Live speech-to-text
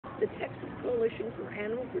The Texas Coalition for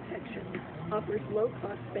Animal Protection offers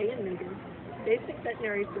low-cost spay and neuter, basic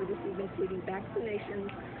veterinary services including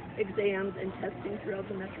vaccinations, exams, and testing throughout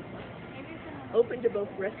the metroplex. Open to both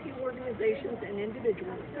rescue organizations and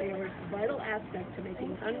individuals, they are a vital aspect to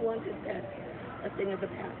making unwanted pets a thing of the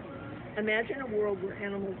past. Imagine a world where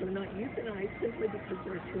animals are not euthanized simply because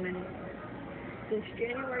there are too many of them. Since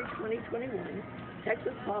January 2021,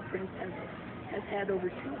 Texas Pawprints has had over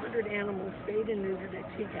 200 animals spayed and neutered at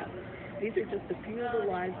TCAP. These are just a few of the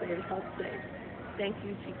lives they have helped save. Thank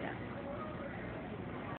you, TCAP.